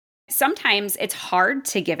sometimes it's hard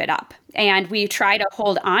to give it up. And we try to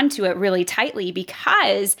hold on to it really tightly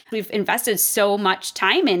because we've invested so much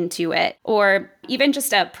time into it, or even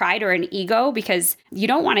just a pride or an ego because you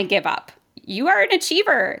don't want to give up. You are an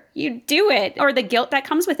achiever. You do it, or the guilt that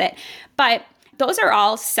comes with it. But those are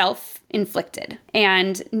all self-inflicted.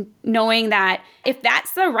 And knowing that if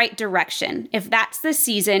that's the right direction, if that's the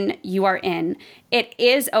season you are in, it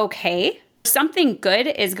is okay. Something good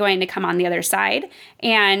is going to come on the other side,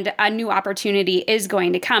 and a new opportunity is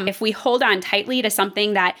going to come. If we hold on tightly to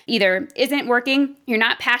something that either isn't working, you're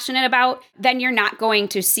not passionate about, then you're not going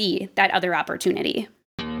to see that other opportunity.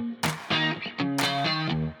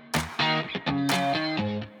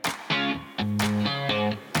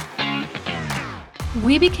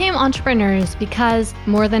 We became entrepreneurs because,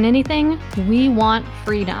 more than anything, we want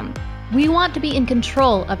freedom. We want to be in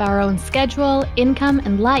control of our own schedule, income,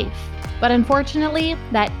 and life. But unfortunately,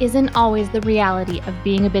 that isn't always the reality of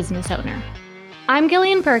being a business owner. I'm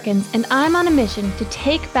Gillian Perkins, and I'm on a mission to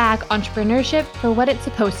take back entrepreneurship for what it's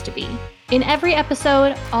supposed to be. In every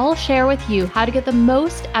episode, I'll share with you how to get the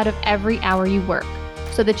most out of every hour you work,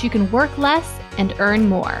 so that you can work less and earn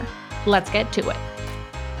more. Let's get to it.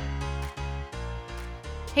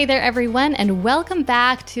 Hey there, everyone, and welcome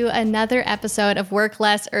back to another episode of Work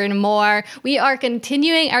Less, Earn More. We are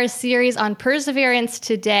continuing our series on perseverance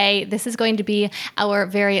today. This is going to be our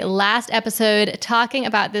very last episode talking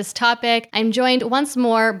about this topic. I'm joined once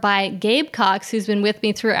more by Gabe Cox, who's been with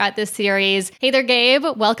me throughout this series. Hey there, Gabe.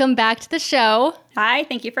 Welcome back to the show. Hi,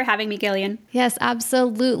 thank you for having me, Gillian. Yes,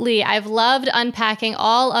 absolutely. I've loved unpacking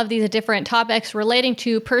all of these different topics relating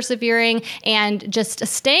to persevering and just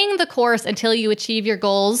staying the course until you achieve your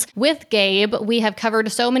goals. With Gabe, we have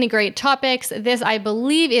covered so many great topics. This, I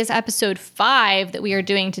believe, is episode 5 that we are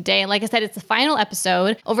doing today. And like I said, it's the final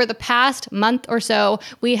episode. Over the past month or so,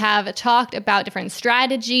 we have talked about different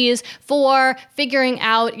strategies for figuring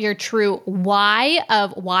out your true why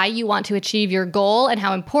of why you want to achieve your goal and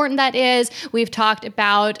how important that is. We've talked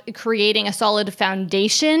about creating a solid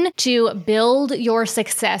foundation to build your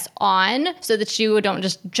success on so that you don't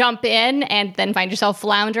just jump in and then find yourself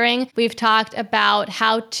floundering. We've talked about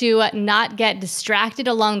how to not get distracted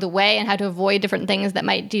along the way and how to avoid different things that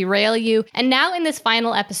might derail you. And now in this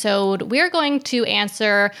final episode, we're going to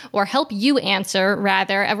answer, or help you answer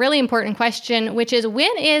rather, a really important question, which is,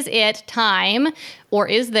 when is it time, or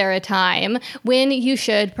is there a time when you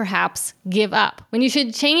should perhaps give up, when you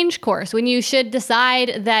should change course, when you should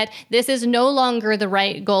decide that this is no longer the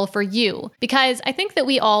right goal for you? Because I think that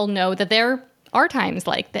we all know that there are times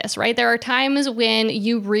like this, right? There are times when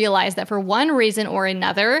you realize that for one reason or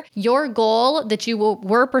another, your goal that you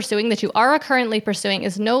were pursuing, that you are currently pursuing,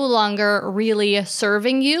 is no longer really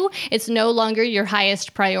serving you. It's no longer your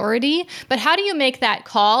highest priority. But how do you make that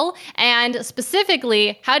call? And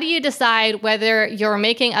specifically, how do you decide whether you're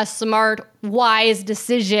making a smart, wise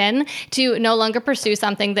decision to no longer pursue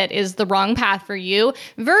something that is the wrong path for you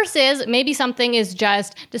versus maybe something is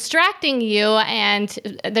just distracting you and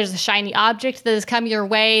there's a shiny object that has come your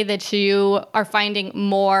way that you are finding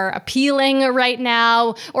more appealing right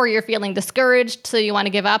now, or you're feeling discouraged, so you want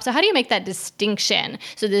to give up. So how do you make that distinction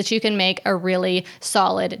so that you can make a really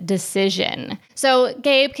solid decision? So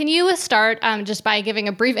Gabe, can you start just by giving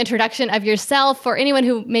a brief introduction of yourself for anyone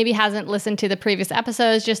who maybe hasn't listened to the previous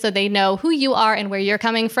episodes, just so they know who you are and where you're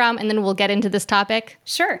coming from, and then we'll get into this topic?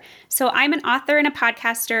 Sure. So I'm an author and a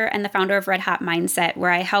podcaster and the founder of Red Hot Mindset,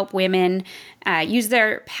 where I help women use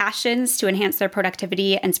their passions to enhance their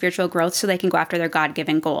productivity and spiritual growth so they can go after their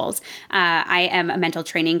God-given goals. I am a mental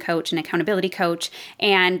training coach and accountability coach,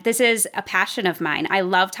 and this is a passion of mine. I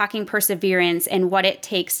love talking perseverance and what it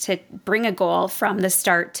takes to bring a goal from the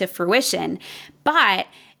start to fruition. But,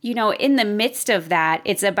 you know, in the midst of that,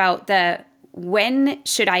 it's about the when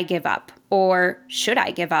should I give up? Or should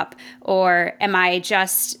I give up? Or am I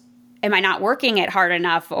not working it hard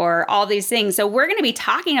enough, or all these things? So we're going to be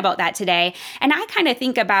talking about that today. And I kind of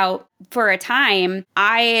think about, for a time,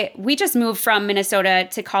 we just moved from Minnesota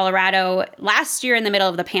to Colorado last year in the middle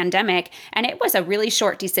of the pandemic, and it was a really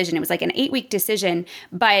short decision. It was like an 8-week decision,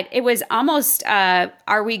 but it was almost,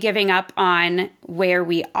 are we giving up on where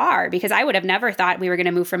we are? Because I would have never thought we were going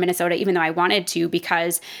to move from Minnesota, even though I wanted to,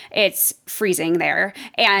 because it's freezing there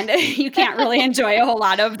and you can't really enjoy a whole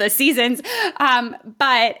lot of the seasons.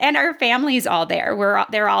 And our family's all there.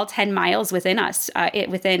 They're all 10 miles within us,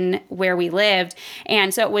 within where we lived.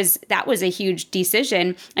 And so that was a huge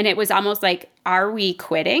decision. And it was almost like, are we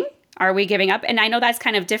quitting? Are we giving up? And I know that's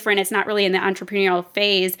kind of different. It's not really in the entrepreneurial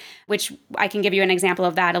phase, which I can give you an example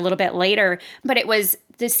of that a little bit later. But it was,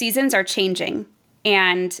 the seasons are changing.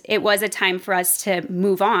 And it was a time for us to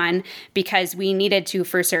move on because we needed to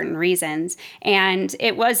for certain reasons. And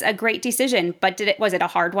it was a great decision, but was it a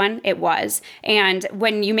hard one? It was. And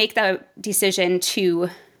when you make the decision to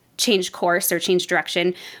change course or change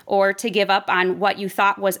direction or to give up on what you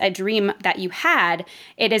thought was a dream that you had,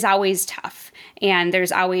 it is always tough. And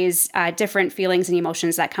there's always different feelings and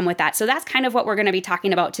emotions that come with that. So that's kind of what we're going to be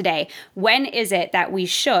talking about today. When is it that we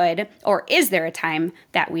should, or is there a time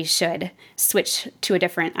that we should switch to a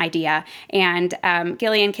different idea? And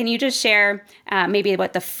Gillian, can you just share maybe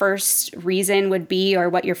what the first reason would be or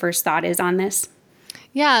what your first thought is on this?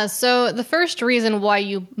 Yeah, so the first reason why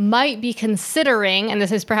you might be considering, and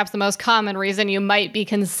this is perhaps the most common reason you might be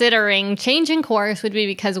considering changing course, would be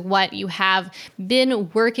because what you have been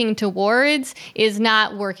working towards is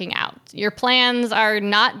not working out. Your plans are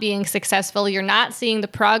not being successful. You're not seeing the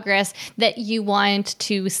progress that you want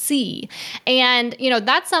to see. And,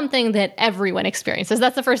 that's something that everyone experiences.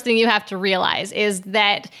 That's the first thing you have to realize is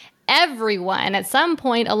that everyone at some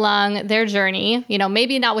point along their journey,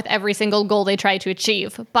 maybe not with every single goal they try to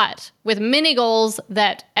achieve, but with many goals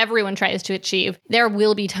that everyone tries to achieve, there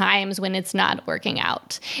will be times when it's not working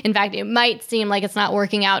out. In fact, it might seem like it's not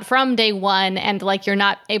working out from day one and like you're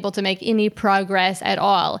not able to make any progress at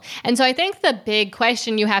all. And so I think the big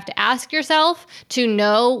question you have to ask yourself to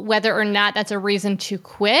know whether or not that's a reason to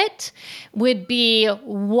quit would be,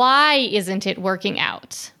 why isn't it working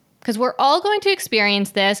out? Because we're all going to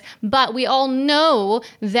experience this, but we all know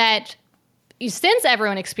that since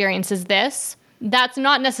everyone experiences this, that's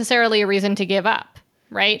not necessarily a reason to give up,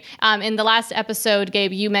 right? In the last episode,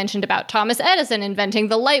 Gabe, you mentioned about Thomas Edison inventing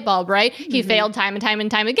the light bulb, right? He failed time and time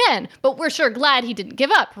and time again, but we're sure glad he didn't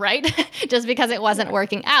give up, right? Just because it wasn't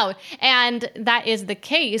working out. And that is the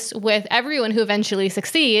case with everyone who eventually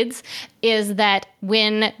succeeds, is that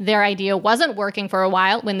when their idea wasn't working for a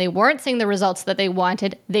while, when they weren't seeing the results that they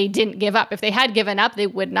wanted, they didn't give up. If they had given up, they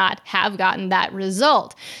would not have gotten that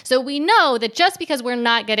result. So we know that just because we're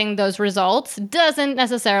not getting those results doesn't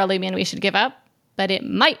necessarily mean we should give up, but it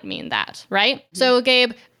might mean that, right? Mm-hmm. So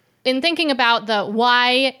Gabe, in thinking about the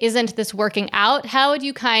why isn't this working out, how would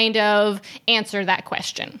you kind of answer that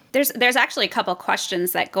question? There's actually a couple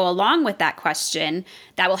questions that go along with that question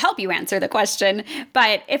that will help you answer the question.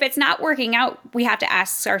 But if it's not working out, we have to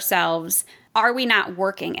ask ourselves, are we not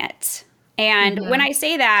working it? And when I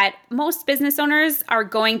say that, most business owners are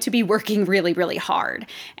going to be working really, really hard.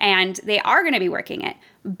 And they are going to be working it.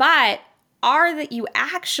 But are you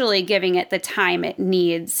actually giving it the time it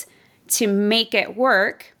needs to make it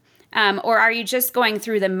work? Or are you just going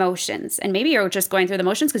through the motions? And maybe you're just going through the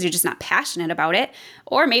motions because you're just not passionate about it.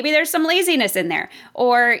 Or maybe there's some laziness in there.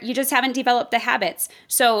 Or you just haven't developed the habits.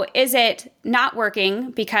 So is it not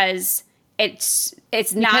working because it's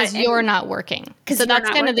not, because you're not working? So that's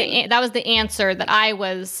kind of that was the answer that I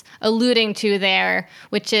was alluding to there,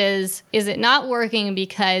 which is it not working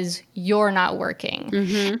because you're not working?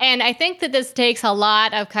 Mm-hmm. And I think that this takes a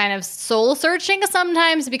lot of kind of soul searching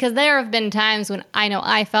sometimes, because there have been times when I know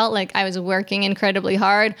I felt like I was working incredibly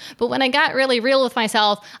hard, but when I got really real with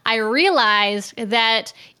myself, I realized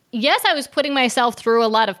that yes, I was putting myself through a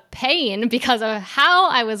lot of pain because of how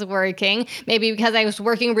I was working, maybe because I was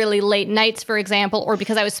working really late nights, for example, or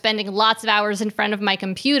because I was spending lots of hours in front of my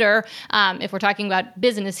computer, if we're talking about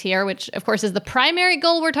business here, which of course is the primary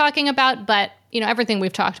goal we're talking about, but everything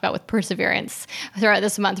we've talked about with perseverance throughout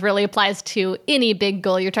this month really applies to any big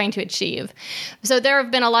goal you're trying to achieve. So there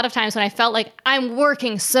have been a lot of times when I felt like I'm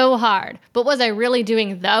working so hard, but was I really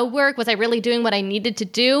doing the work? Was I really doing what I needed to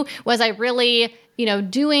do? Was I really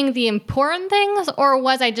doing the important things, or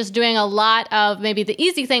was I just doing a lot of maybe the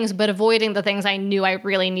easy things, but avoiding the things I knew I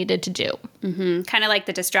really needed to do? Mm-hmm. Kind of like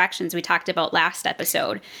the distractions we talked about last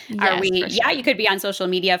episode. Yes, Yeah, you could be on social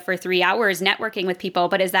media for 3 hours networking with people,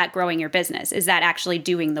 but is that growing your business? Is that actually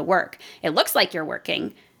doing the work? It looks like you're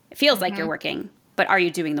working. It feels like you're working. But are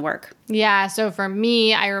you doing the work? Yeah. So for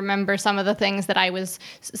me, I remember some of the things that I was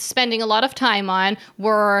spending a lot of time on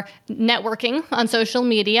were networking on social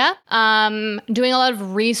media, doing a lot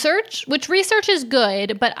of research, which research is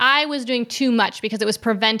good, but I was doing too much because it was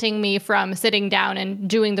preventing me from sitting down and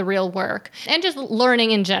doing the real work, and just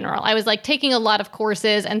learning in general. I was like taking a lot of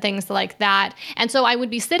courses and things like that. And so I would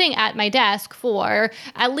be sitting at my desk for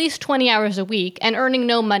at least 20 hours a week and earning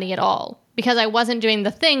no money at all, because I wasn't doing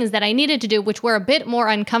the things that I needed to do, which were a bit more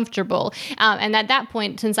uncomfortable. And at that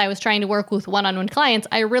point, since I was trying to work with one-on-one clients,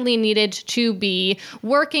 I really needed to be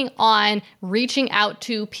working on reaching out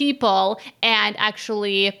to people and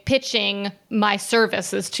actually pitching my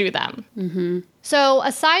services to them. Mm-hmm. So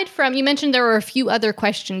aside from, you mentioned there were a few other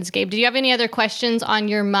questions, Gabe. Do you have any other questions on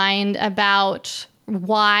your mind about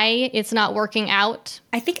why it's not working out?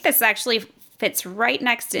 I think this actually fits right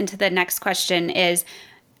next into the next question is,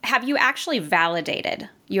 have you actually validated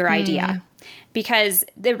your idea? Because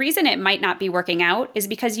the reason it might not be working out is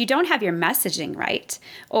because you don't have your messaging right,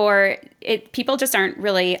 or people just aren't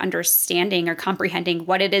really understanding or comprehending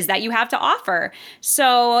what it is that you have to offer.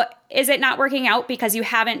 So is it not working out because you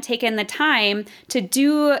haven't taken the time to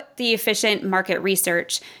do the efficient market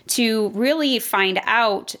research to really find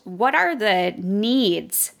out what are the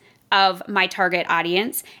needs of my target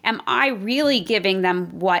audience? Am I really giving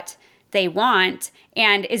them what they want?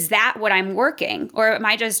 And is that what I'm working? Or am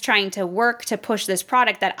I just trying to work to push this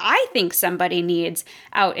product that I think somebody needs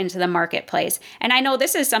out into the marketplace? And I know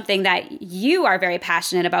this is something that you are very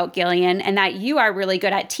passionate about, Gillian, and that you are really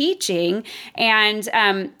good at teaching. And,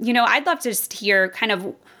 I'd love to just hear kind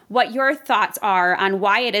of what your thoughts are on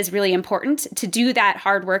why it is really important to do that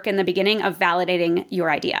hard work in the beginning of validating your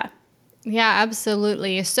idea. Yeah,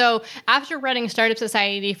 absolutely. So after running Startup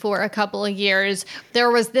Society for a couple of years,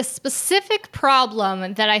 there was this specific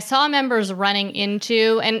problem that I saw members running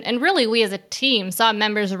into, and really we as a team saw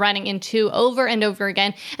members running into over and over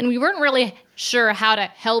again, and we weren't really sure how to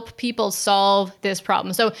help people solve this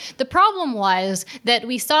problem. So the problem was that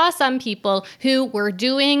we saw some people who were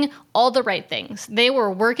doing all the right things. They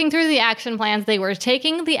were working through the action plans. They were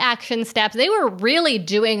taking the action steps. They were really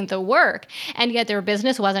doing the work, and yet their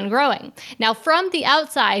business wasn't growing. Now, from the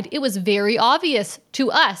outside, it was very obvious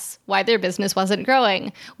to us why their business wasn't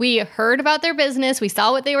growing. We heard about their business. We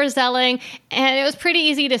saw what they were selling, and it was pretty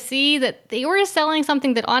easy to see that they were selling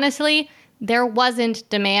something that honestly there wasn't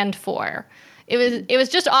demand for. It was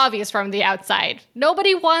just obvious from the outside.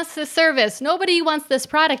 Nobody wants this service. Nobody wants this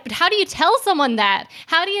product. But how do you tell someone that?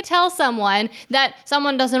 How do you tell someone that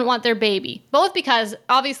someone doesn't want their baby? Both because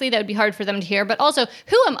obviously that would be hard for them to hear, but also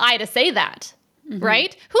who am I to say that?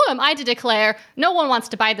 Right? Who am I to declare no one wants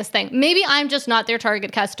to buy this thing? Maybe I'm just not their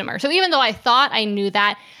target customer. So even though I thought I knew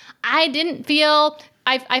that,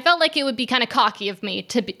 I felt like it would be kind of cocky of me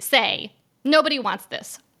to say, nobody wants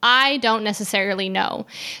this. I don't necessarily know.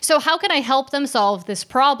 So how can I help them solve this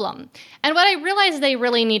problem? And what I realized they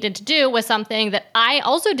really needed to do was something that I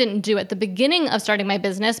also didn't do at the beginning of starting my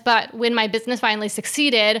business, but when my business finally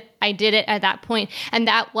succeeded, I did it at that point. And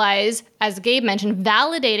that was, as Gabe mentioned,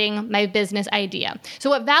 validating my business idea. So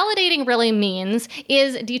what validating really means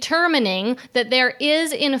is determining that there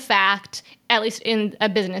is, in fact, at least in a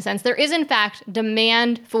business sense, there is, in fact,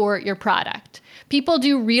 demand for your product. People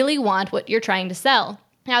do really want what you're trying to sell.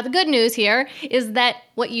 Now, the good news here is that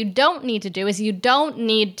what you don't need to do is you don't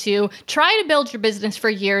need to try to build your business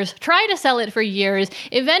for years, try to sell it for years,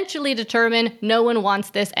 eventually determine no one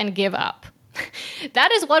wants this and give up.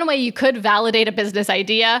 That is one way you could validate a business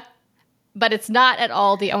idea, but it's not at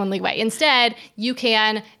all the only way. Instead, you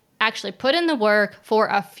can actually put in the work for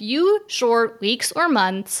a few short weeks or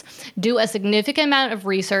months, do a significant amount of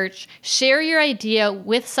research, share your idea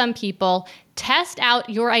with some people, test out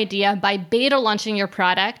your idea by beta launching your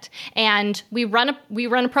product. And we run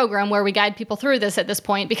a program where we guide people through this at this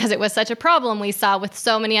point because it was such a problem we saw with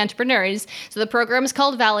so many entrepreneurs. So the program is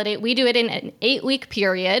called Validate. We do it in an 8-week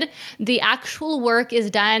period. The actual work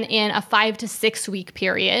is done in a 5 to 6 week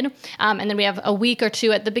period. And then we have a week or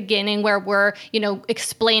two at the beginning where we're,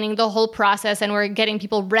 explaining the whole process and we're getting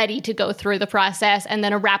people ready to go through the process, and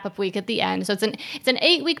then a wrap-up week at the end. So it's an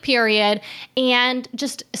 8-week period, and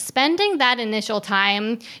just spending that initial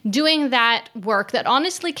time doing that work that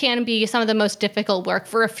honestly can be some of the most difficult work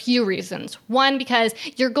for a few reasons. One, because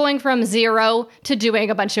you're going from zero to doing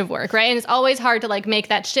a bunch of work, right? And it's always hard to make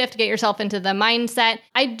that shift, get yourself into the mindset.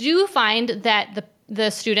 I do find that the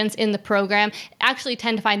students in the program actually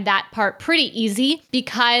tend to find that part pretty easy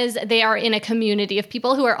because they are in a community of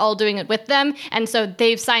people who are all doing it with them. And so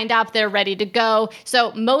they've signed up, they're ready to go.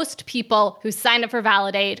 So most people who sign up for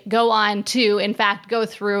Validate go on to, in fact, go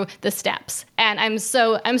through the steps. And I'm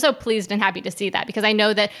so pleased and happy to see that, because I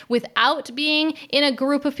know that without being in a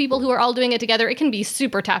group of people who are all doing it together, it can be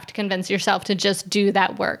super tough to convince yourself to just do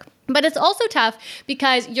that work. But it's also tough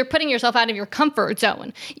because you're putting yourself out of your comfort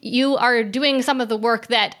zone. You are doing some of the work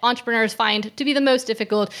that entrepreneurs find to be the most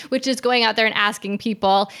difficult, which is going out there and asking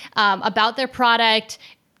people about their product,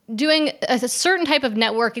 doing a certain type of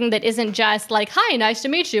networking that isn't just like, hi, nice to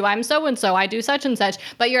meet you, I'm so-and-so, I do such and such,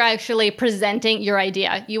 but you're actually presenting your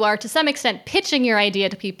idea. You are, to some extent, pitching your idea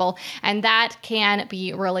to people, and that can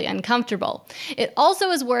be really uncomfortable. It also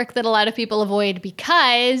is work that a lot of people avoid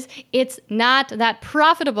because it's not that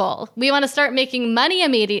profitable. We want to start making money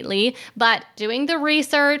immediately, but doing the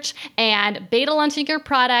research and beta launching your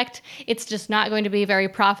product, it's just not going to be very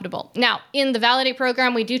profitable. Now, in the Validate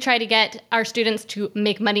program, we do try to get our students to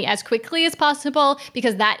make money money as quickly as possible,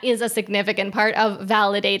 because that is a significant part of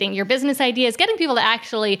validating your business idea, is getting people to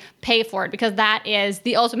actually pay for it, because that is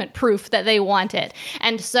the ultimate proof that they want it.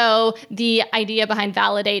 And so the idea behind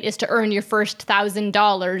Validate is to earn your first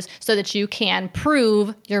 $1,000 so that you can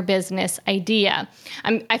prove your business idea.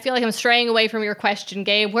 I feel like I'm straying away from your question,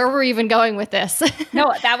 Gabe. Where were we even going with this?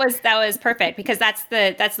 No, that was perfect, because that's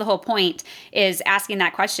the whole point, is asking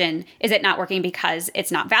that question. Is it not working because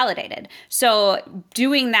it's not validated? So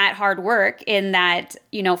doing that hard work in that,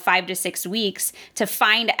 5 to 6 weeks to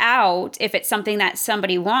find out if it's something that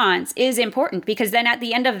somebody wants is important, because then at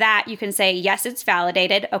the end of that, you can say, yes, it's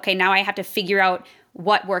validated. Okay, now I have to figure out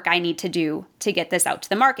what work I need to do to get this out to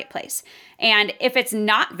the marketplace. And if it's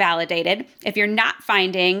not validated, if you're not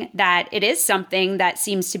finding that it is something that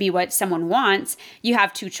seems to be what someone wants, you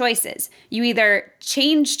have two choices. You either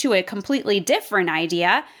change to a completely different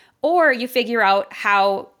idea, or you figure out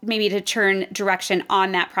how maybe to turn direction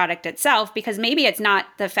on that product itself, because maybe it's not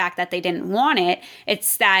the fact that they didn't want it,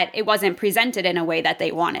 it's that it wasn't presented in a way that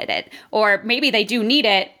they wanted it. Or maybe they do need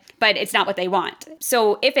it, but it's not what they want.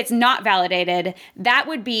 So if it's not validated, that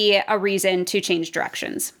would be a reason to change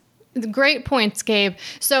directions. Great points, Gabe.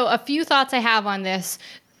 So a few thoughts I have on this.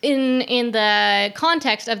 In the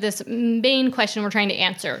context of this main question we're trying to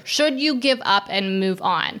answer, should you give up and move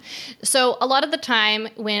on? So a lot of the time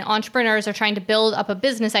when entrepreneurs are trying to build up a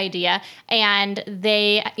business idea and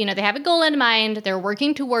they have a goal in mind, they're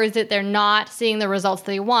working towards it, they're not seeing the results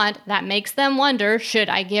they want, that makes them wonder, should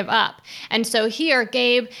I give up? And so here,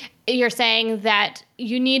 Gabe, you're saying that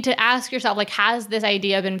you need to ask yourself, has this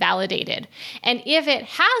idea been validated? And if it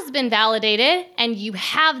has been validated and you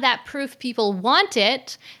have that proof people want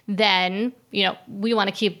it, then, we want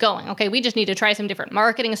to keep going. Okay, we just need to try some different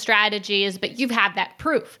marketing strategies, but you've had that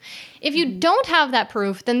proof. If you don't have that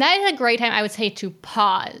proof, then that is a great time, I would say, to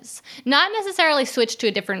pause. Not necessarily switch to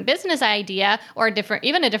a different business idea or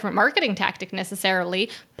even a different marketing tactic necessarily.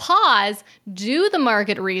 Pause, do the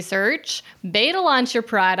market research, beta launch your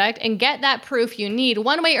product, and get that proof you need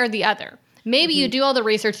one way or the other. Maybe you do all the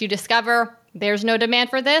research, you discover there's no demand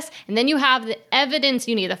for this, and then you have the evidence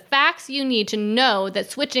you need, the facts you need to know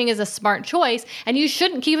that switching is a smart choice, and you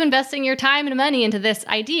shouldn't keep investing your time and money into this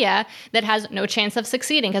idea that has no chance of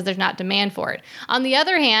succeeding because there's not demand for it. On the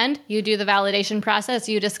other hand, you do the validation process,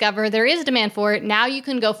 you discover there is demand for it, now you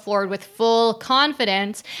can go forward with full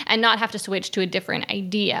confidence and not have to switch to a different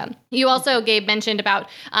idea. You also, Gabe, mentioned about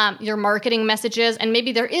your marketing messages, and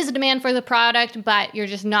maybe there is a demand for the product, but you're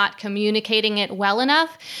just not communicating it well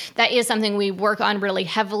enough. That is something we work on really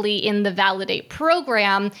heavily in the Validate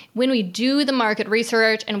program. When we do the market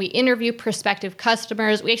research and we interview prospective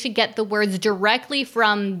customers, we actually get the words directly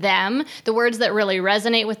from them, the words that really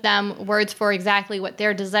resonate with them, words for exactly what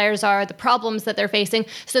their desires are, the problems that they're facing,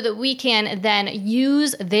 so that we can then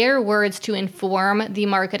use their words to inform the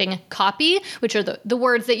marketing copy, which are the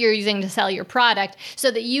words that you're using to sell your product, so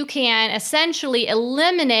that you can essentially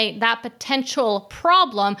eliminate that potential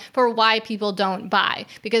problem for why people don't buy.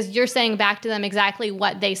 Because you're saying back to them exactly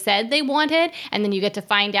what they said they wanted, and then you get to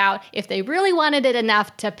find out if they really wanted it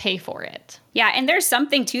enough to pay for it. Yeah, and there's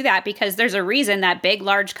something to that, because there's a reason that big,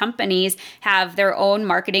 large companies have their own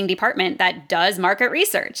marketing department that does market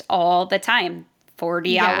research all the time.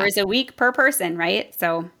 40 hours a week per person, right?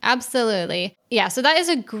 So absolutely. Yeah, so that is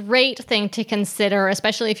a great thing to consider,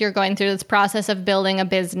 especially if you're going through this process of building a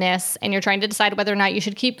business and you're trying to decide whether or not you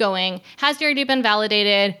should keep going. Has your idea been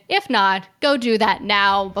validated? If not, go do that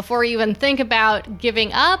now before you even think about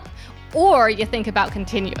giving up or you think about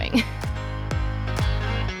continuing.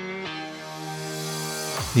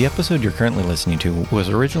 The episode you're currently listening to was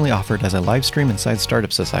originally offered as a live stream inside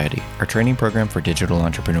Startup Society, our training program for digital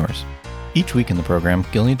entrepreneurs. Each week in the program,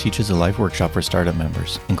 Gillian teaches a live workshop for startup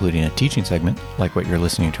members, including a teaching segment, like what you're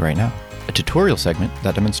listening to right now, a tutorial segment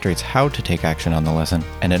that demonstrates how to take action on the lesson,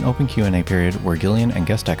 and an open Q&A period where Gillian and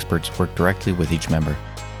guest experts work directly with each member.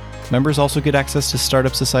 Members also get access to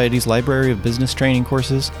Startup Society's library of business training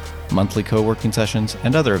courses, monthly co-working sessions,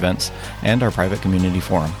 and other events, and our private community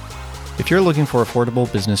forum. If you're looking for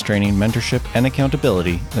affordable business training, mentorship, and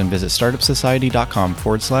accountability, then visit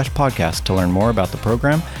startupsociety.com/podcast to learn more about the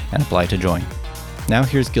program and apply to join. Now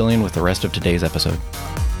here's Gillian with the rest of today's episode.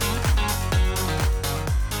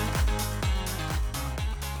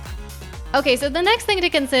 Okay, so the next thing to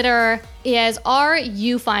consider is, are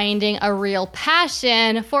you finding a real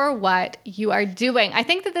passion for what you are doing? I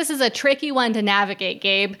think that this is a tricky one to navigate,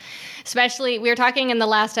 Gabe. Especially, we were talking in the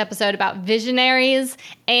last episode about visionaries,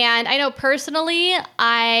 and I know personally,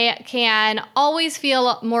 I can always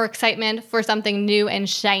feel more excitement for something new and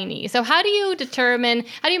shiny. So how do you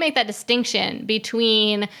make that distinction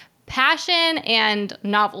between passion and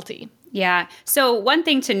novelty. Yeah. So one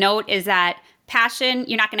thing to note is that passion,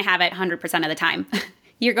 you're not going to have it 100% of the time.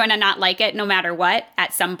 You're going to not like it no matter what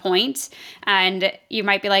at some point. And you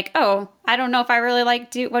might be like, oh, I don't know if I really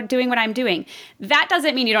like doing what I'm doing. That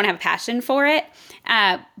doesn't mean you don't have a passion for it.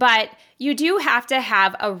 But you do have to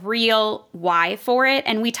have a real why for it.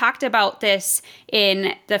 And we talked about this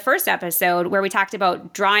in the first episode where we talked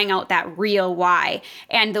about drawing out that real why.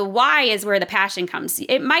 And the why is where the passion comes.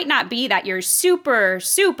 It might not be that you're super,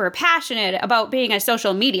 super passionate about being a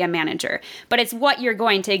social media manager, but it's what you're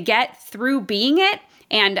going to get through being it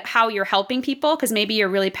and how you're helping people, because maybe you're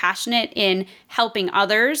really passionate in helping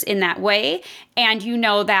others in that way. And you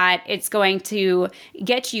know that it's going to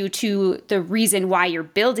get you to the reason why you're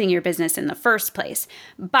building your business in the first place.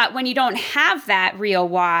 But when you don't have that real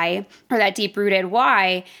why or that deep-rooted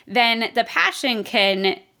why, then the passion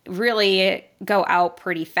can really go out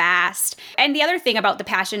pretty fast. And the other thing about the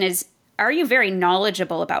passion is, are you very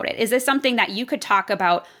knowledgeable about it? Is this something that you could talk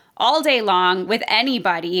about all day long with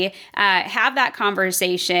anybody, have that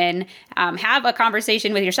conversation, have a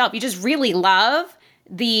conversation with yourself? You just really love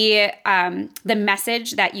the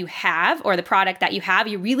message that you have or the product that you have.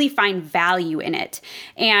 You really find value in it.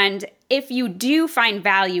 And if you do find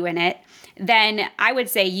value in it, then I would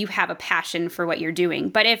say you have a passion for what you're doing.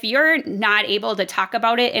 But if you're not able to talk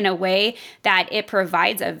about it in a way that it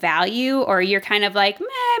provides a value, or you're kind of like,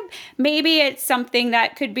 maybe it's something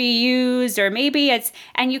that could be used, or maybe it's,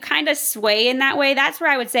 and you kind of sway in that way, that's where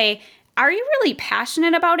I would say, are you really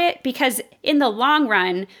passionate about it? Because in the long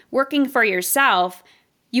run, working for yourself,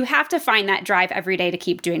 you have to find that drive every day to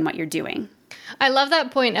keep doing what you're doing. I love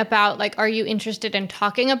that point about, like, are you interested in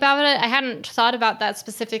talking about it? I hadn't thought about that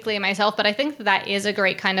specifically myself, but I think that is a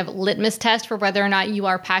great kind of litmus test for whether or not you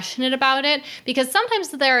are passionate about it, because sometimes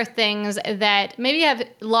there are things that maybe have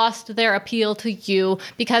lost their appeal to you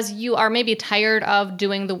because you are maybe tired of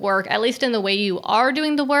doing the work, at least in the way you are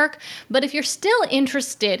doing the work. But if you're still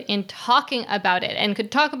interested in talking about it and could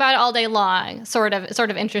talk about it all day long, sort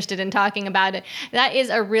of interested in talking about it, that is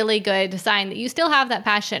a really good sign that you still have that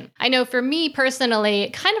passion. I know for me personally,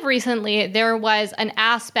 kind of recently, there was an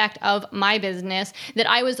aspect of my business that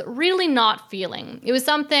I was really not feeling. It was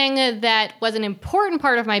something that was an important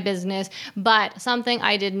part of my business, but something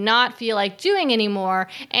I did not feel like doing anymore.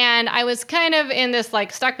 And I was kind of in this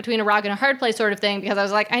like stuck between a rock and a hard place sort of thing, because I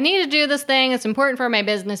was like, I need to do this thing. It's important for my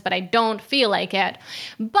business, but I don't feel like it.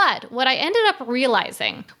 But what I ended up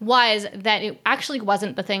realizing was that it actually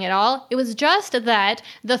wasn't the thing at all. It was just that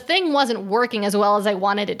the thing wasn't working as well as I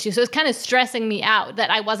wanted it to. So it was kind of stressing me out that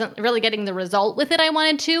I wasn't really getting the result with it I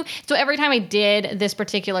wanted to. So every time I did this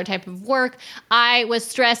particular type of work, I was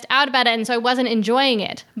stressed out about it, and so I wasn't enjoying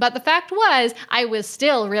it. But the fact was, I was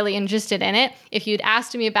still really interested in it. If you'd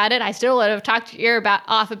asked me about it, I still would have talked your ear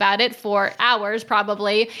off about it for hours,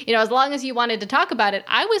 probably. You know, as long as you wanted to talk about it,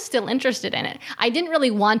 I was still interested in it. I didn't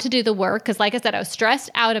really want to do the work because, like I said, I was stressed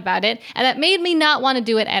out about it, and that made me not want to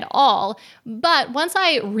do it at all. But once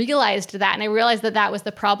I realized that, and I realized that that was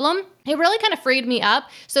the problem, it really kind of freed me up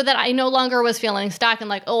so that I no longer was feeling stuck and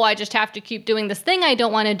like, oh, I just have to keep doing this thing I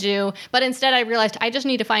don't want to do. But instead, I realized I just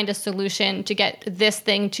need to find a solution to get this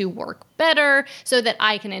thing to work better so that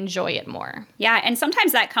I can enjoy it more. Yeah, and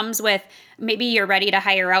sometimes that comes with maybe you're ready to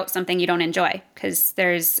hire out something you don't enjoy because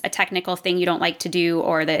there's a technical thing you don't like to do,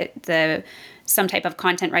 or the some type of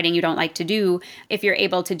content writing you don't like to do. If you're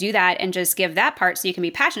able to do that and just give that part so you can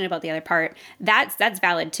be passionate about the other part, that's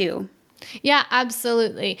valid too. Yeah,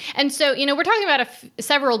 absolutely. And so, you know, we're talking about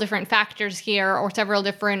several different factors here, or several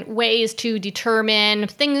different ways to determine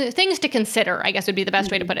things to consider, I guess would be the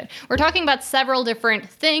best way to put it. We're talking about several different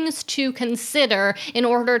things to consider in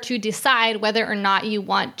order to decide whether or not you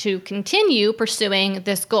want to continue pursuing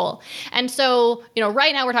this goal. And so, you know,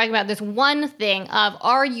 right now we're talking about this one thing of,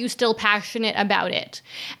 are you still passionate about it?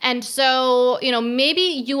 And so, you know, maybe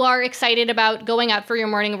you are excited about going out for your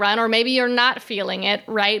morning run, or maybe you're not feeling it,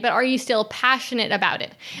 right? But are you still passionate about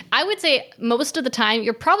it? I would say most of the time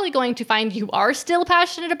you're probably going to find you are still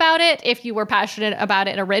passionate about it if you were passionate about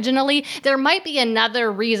it originally. There might be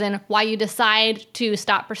another reason why you decide to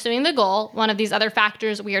stop pursuing the goal, one of these other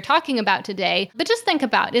factors we are talking about today. But just think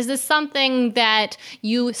about, is this something that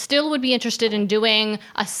you still would be interested in doing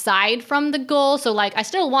aside from the goal? So like, I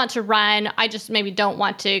still want to run, I just maybe don't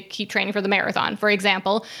want to keep training for the marathon, for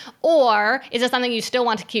example. Or is it something you still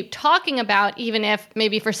want to keep talking about, even if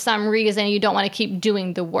maybe for some reason you don't want to keep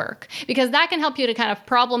doing the work? Because that can help you to kind of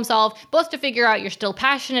problem solve, both to figure out you're still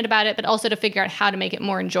passionate about it, but also to figure out how to make it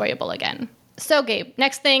more enjoyable again. So Gabe,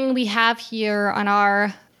 next thing we have here on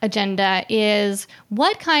our agenda is,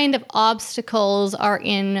 what kind of obstacles are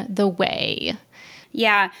in the way?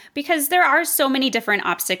 Yeah, because there are so many different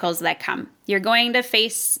obstacles that come. You're going to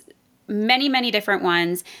face many, many different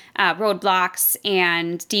ones, roadblocks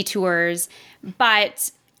and detours,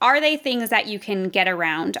 but are they things that you can get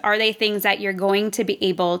around? Are they things that you're going to be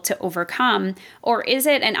able to overcome? Or is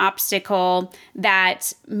it an obstacle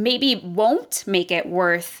that maybe won't make it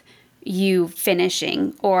worth you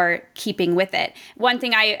finishing or keeping with it? One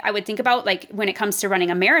thing I would think about, like when it comes to running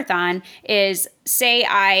a marathon, is say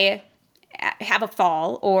I have a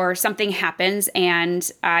fall or something happens and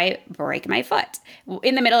I break my foot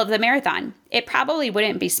in the middle of the marathon. It probably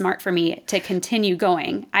wouldn't be smart for me to continue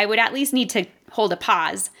going. I would at least need to hold a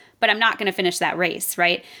pause, but I'm not going to finish that race,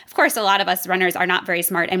 right? Of course, a lot of us runners are not very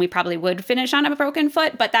smart and we probably would finish on a broken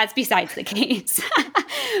foot, but that's besides the case.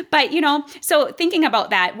 But, so thinking about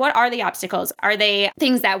that, what are the obstacles? Are they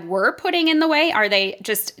things that we're putting in the way? Are they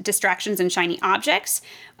just distractions and shiny objects?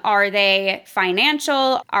 Are they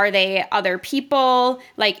financial? Are they other people?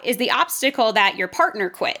 Like, is the obstacle that your partner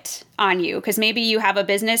quit on you? Because maybe you have a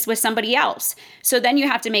business with somebody else. So then you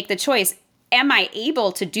have to make the choice. Am I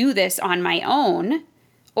able to do this on my own?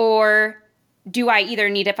 Or do I either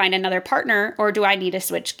need to find another partner or do I need to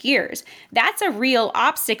switch gears? That's a real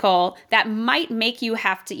obstacle that might make you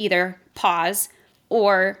have to either pause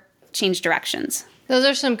or change directions. Those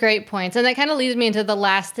are some great points. And that kind of leads me into the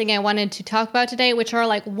last thing I wanted to talk about today, which are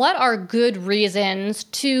like, what are good reasons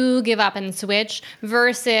to give up and switch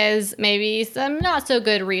versus maybe some not so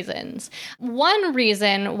good reasons? One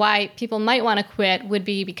reason why people might want to quit would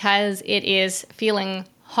be because it is feeling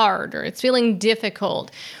hard or it's feeling difficult.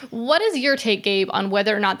 What is your take, Gabe, on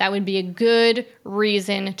whether or not that would be a good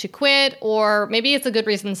reason to quit, or maybe it's a good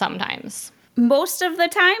reason sometimes? Most of the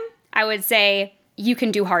time, I would say you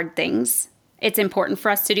can do hard things. It's important for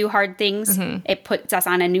us to do hard things. Mm-hmm. It puts us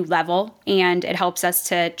on a new level and it helps us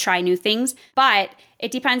to try new things. But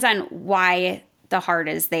it depends on why the hard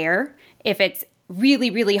is there. If it's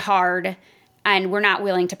really, really hard and we're not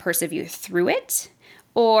willing to persevere through it,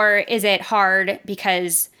 or is it hard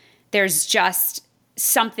because there's just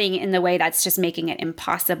something in the way that's just making it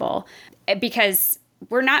impossible? Because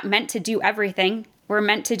we're not meant to do everything. We're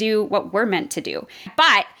meant to do what we're meant to do.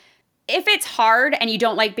 But if it's hard and you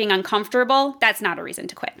don't like being uncomfortable, that's not a reason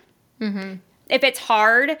to quit. Mm-hmm. If it's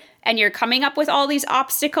hard and you're coming up with all these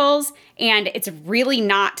obstacles and it's really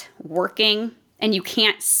not working and you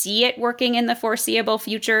can't see it working in the foreseeable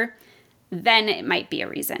future, then it might be a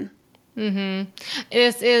reason. Mm-hmm.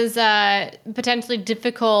 This is a potentially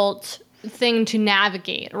difficult thing to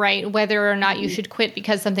navigate, right? Whether or not you should quit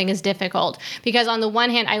because something is difficult. Because on the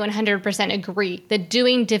one hand, I 100% agree that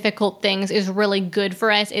doing difficult things is really good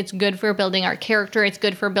for us. It's good for building our character. It's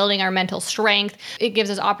good for building our mental strength. It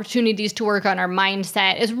gives us opportunities to work on our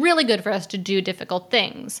mindset. It's really good for us to do difficult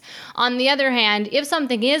things. On the other hand, if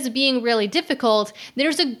something is being really difficult,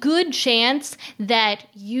 there's a good chance that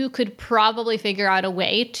you could probably figure out a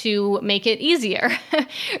way to make it easier,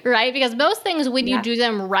 right? Because most things, when you do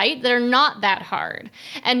them right, they're not that hard.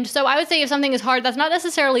 And so I would say if something is hard, that's not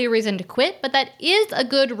necessarily a reason to quit, but that is a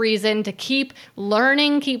good reason to keep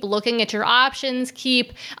learning, keep looking at your options,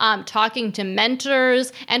 keep talking to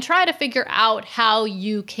mentors, and try to figure out how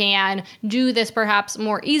you can do this perhaps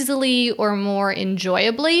more easily or more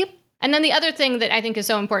enjoyably. And then the other thing that I think is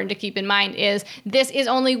so important to keep in mind is this is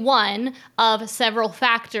only one of several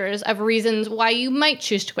factors of reasons why you might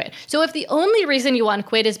choose to quit. So if the only reason you want to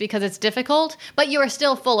quit is because it's difficult, but you are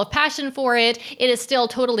still full of passion for it, it is still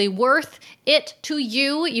totally worth it to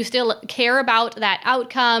you, you still care about that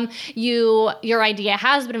outcome, your idea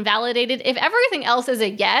has been validated. If everything else is a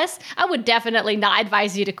yes, I would definitely not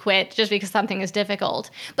advise you to quit just because something is difficult.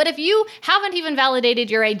 But if you haven't even validated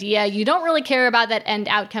your idea, you don't really care about that end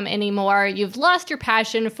outcome anymore, you've lost your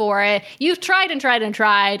passion for it, you've tried and tried and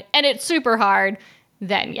tried, and it's super hard,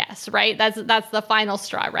 then yes, right? That's the final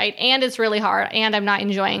straw, right? And it's really hard, and I'm not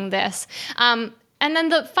enjoying this. And then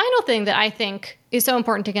the final thing that I think is so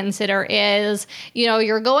important to consider is,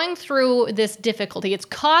 you're going through this difficulty. It's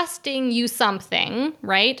costing you something,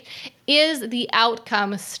 right? Is the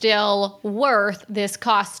outcome still worth this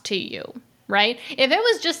cost to you, right? If it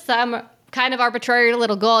was just some kind of arbitrary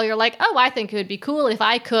little goal, you're like, oh, I think it would be cool if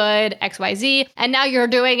I could XYZ, and now you're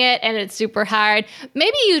doing it and it's super hard.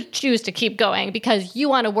 Maybe you choose to keep going because you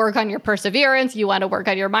want to work on your perseverance, you want to work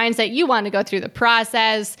on your mindset, you want to go through the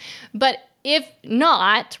process. But if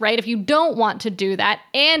not, right, if you don't want to do that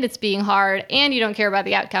and it's being hard and you don't care about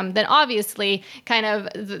the outcome, then obviously kind of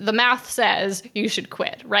the math says you should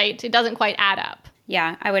quit, right? It doesn't quite add up.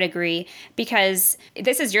 Yeah, I would agree, because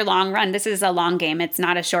this is your long run. This is a long game. It's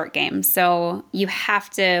not a short game. So you have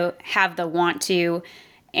to have the want to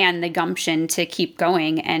and the gumption to keep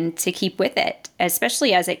going and to keep with it,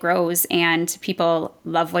 especially as it grows and people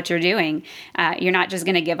love what you're doing. You're not just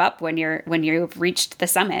going to give up when you've reached the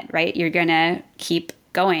summit, right? You're going to keep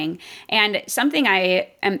going. And something I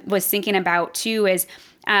was thinking about too is,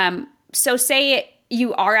 so say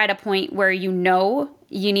you are at a point where you know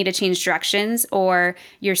you need to change directions or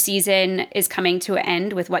your season is coming to an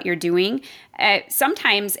end with what you're doing.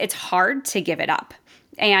 Sometimes it's hard to give it up.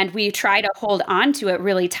 And we try to hold on to it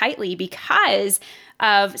really tightly because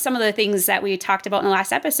of some of the things that we talked about in the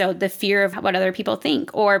last episode, the fear of what other people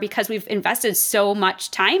think, or because we've invested so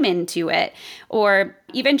much time into it, or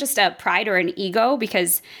even just a pride or an ego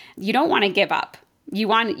because you don't want to give up.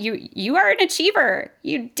 You are an achiever.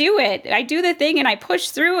 You do it. I do the thing and I push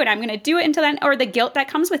through and I'm going to do it until then, or the guilt that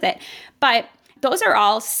comes with it. But those are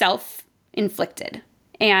all self-inflicted.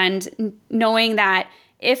 And knowing that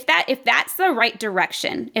if that's the right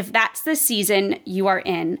direction, if that's the season you are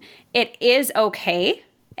in, it is okay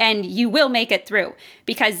and you will make it through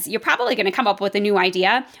because you're probably going to come up with a new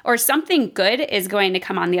idea or something good is going to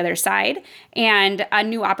come on the other side and a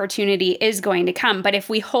new opportunity is going to come. But if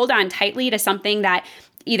we hold on tightly to something that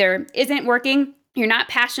either isn't working, you're not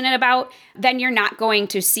passionate about, then you're not going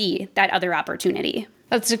to see that other opportunity.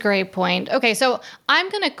 That's a great point. Okay, so I'm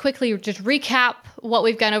going to quickly just recap what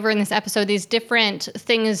we've gone over in this episode, these different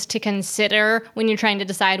things to consider when you're trying to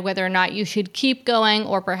decide whether or not you should keep going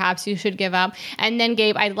or perhaps you should give up. And then,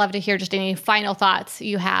 Gabe, I'd love to hear just any final thoughts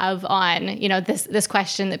you have on, this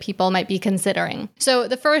question that people might be considering. So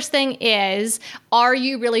the first thing is, are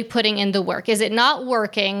you really putting in the work? Is it not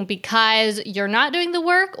working because you're not doing the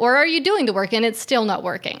work, or are you doing the work and it's still not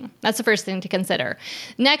working? That's the first thing to consider.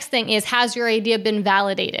 Next thing is, has your idea been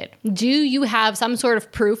validated? Do you have some sort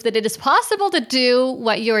of proof that it is possible to do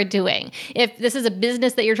what you're doing? If this is a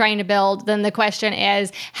business that you're trying to build, then the question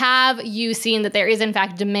is, have you seen that there is in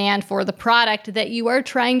fact demand for the product that you are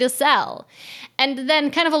trying to sell? And then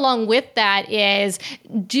kind of along with that is,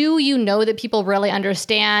 do you know that people really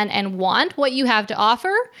understand and want what you have to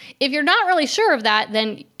offer? If you're not really sure of that,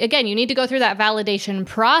 then again, you need to go through that validation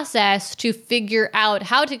process to figure out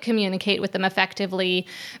how to communicate with them effectively,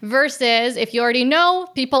 versus if you already know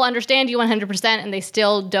people understand you 100% and they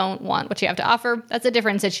still don't want what you have to offer, that's a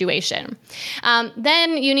different situation.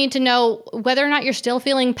 Then you need to know whether or not you're still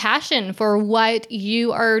feeling passion for what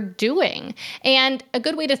you are doing. And a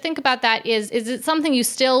good way to think about that is it something you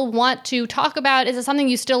still want to talk about? Is it something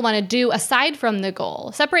you still want to do aside from the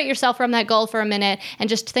goal? Separate yourself from that goal for a minute and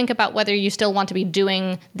just think about whether you still want to be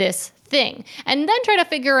doing this thing. And then try to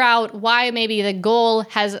figure out why maybe the goal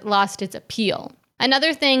has lost its appeal.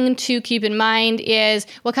 Another thing to keep in mind is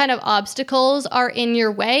what kind of obstacles are in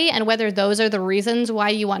your way and whether those are the reasons why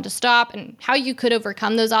you want to stop and how you could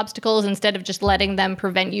overcome those obstacles instead of just letting them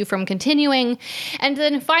prevent you from continuing. And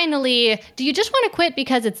then finally, do you just want to quit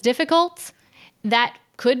because it's difficult? That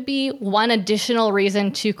could be one additional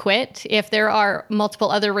reason to quit. If there are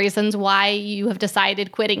multiple other reasons why you have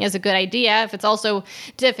decided quitting is a good idea, if it's also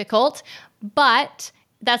difficult, but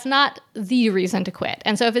that's not the reason to quit.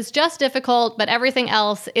 And so if it's just difficult, but everything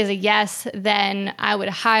else is a yes, then I would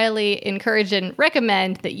highly encourage and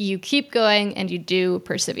recommend that you keep going and you do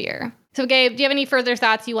persevere. So Gabe, do you have any further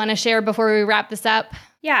thoughts you want to share before we wrap this up?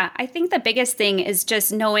 Yeah, I think the biggest thing is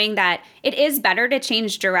just knowing that it is better to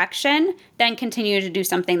change direction than continue to do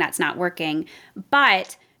something that's not working.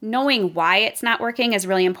 But knowing why it's not working is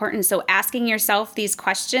really important. So asking yourself these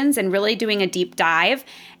questions and really doing a deep dive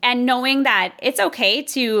and knowing that it's okay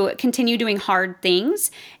to continue doing hard things.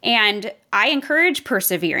 And I encourage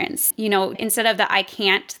perseverance, instead of the I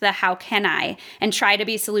can't, the how can I, and try to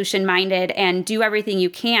be solution minded and do everything you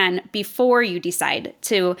can before you decide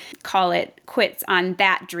to call it quits on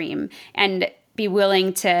that dream and be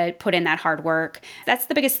willing to put in that hard work. That's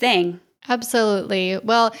the biggest thing. Absolutely.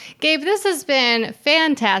 Well, Gabe, this has been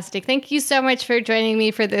fantastic. Thank you so much for joining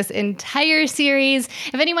me for this entire series.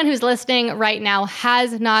 If anyone who's listening right now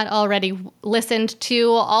has not already listened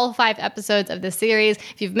to all 5 episodes of the series,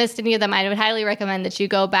 if you've missed any of them, I would highly recommend that you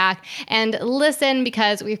go back and listen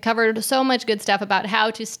because we've covered so much good stuff about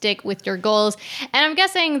how to stick with your goals. And I'm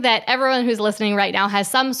guessing that everyone who's listening right now has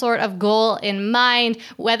some sort of goal in mind,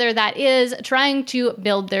 whether that is trying to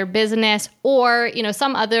build their business or,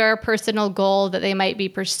 some other person personal goal that they might be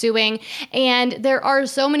pursuing. And there are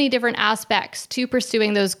so many different aspects to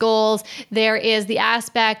pursuing those goals. There is the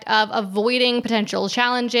aspect of avoiding potential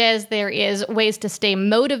challenges. There is ways to stay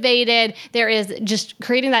motivated. There is just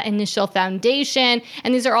creating that initial foundation.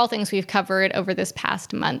 And these are all things we've covered over this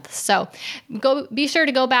past month. So be sure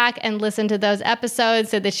to go back and listen to those episodes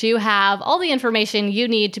so that you have all the information you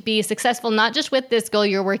need to be successful, not just with this goal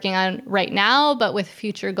you're working on right now, but with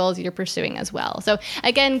future goals you're pursuing as well. So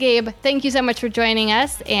again, Gabe, thank you so much for joining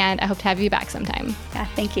us, and I hope to have you back sometime. Yeah,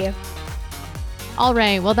 thank you. All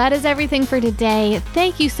right, well, that is everything for today.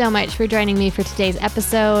 Thank you so much for joining me for today's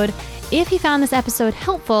episode. If you found this episode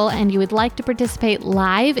helpful and you would like to participate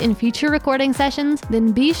live in future recording sessions,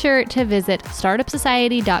 then be sure to visit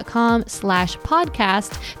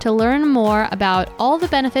startupsociety.com/podcast to learn more about all the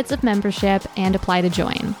benefits of membership and apply to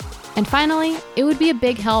join. And finally, it would be a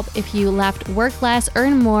big help if you left Work Less,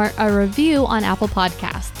 Earn More a review on Apple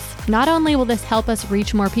Podcasts. Not only will this help us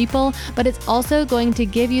reach more people, but it's also going to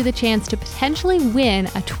give you the chance to potentially win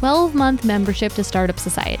a 12-month membership to Startup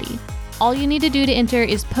Society. All you need to do to enter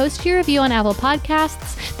is post your review on Apple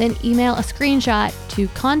Podcasts, then email a screenshot to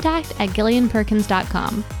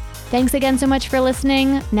contact@gillianperkins.com. Thanks again so much for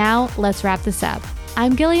listening. Now let's wrap this up.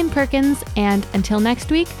 I'm Gillian Perkins, and until next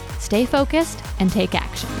week, stay focused and take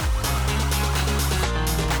action.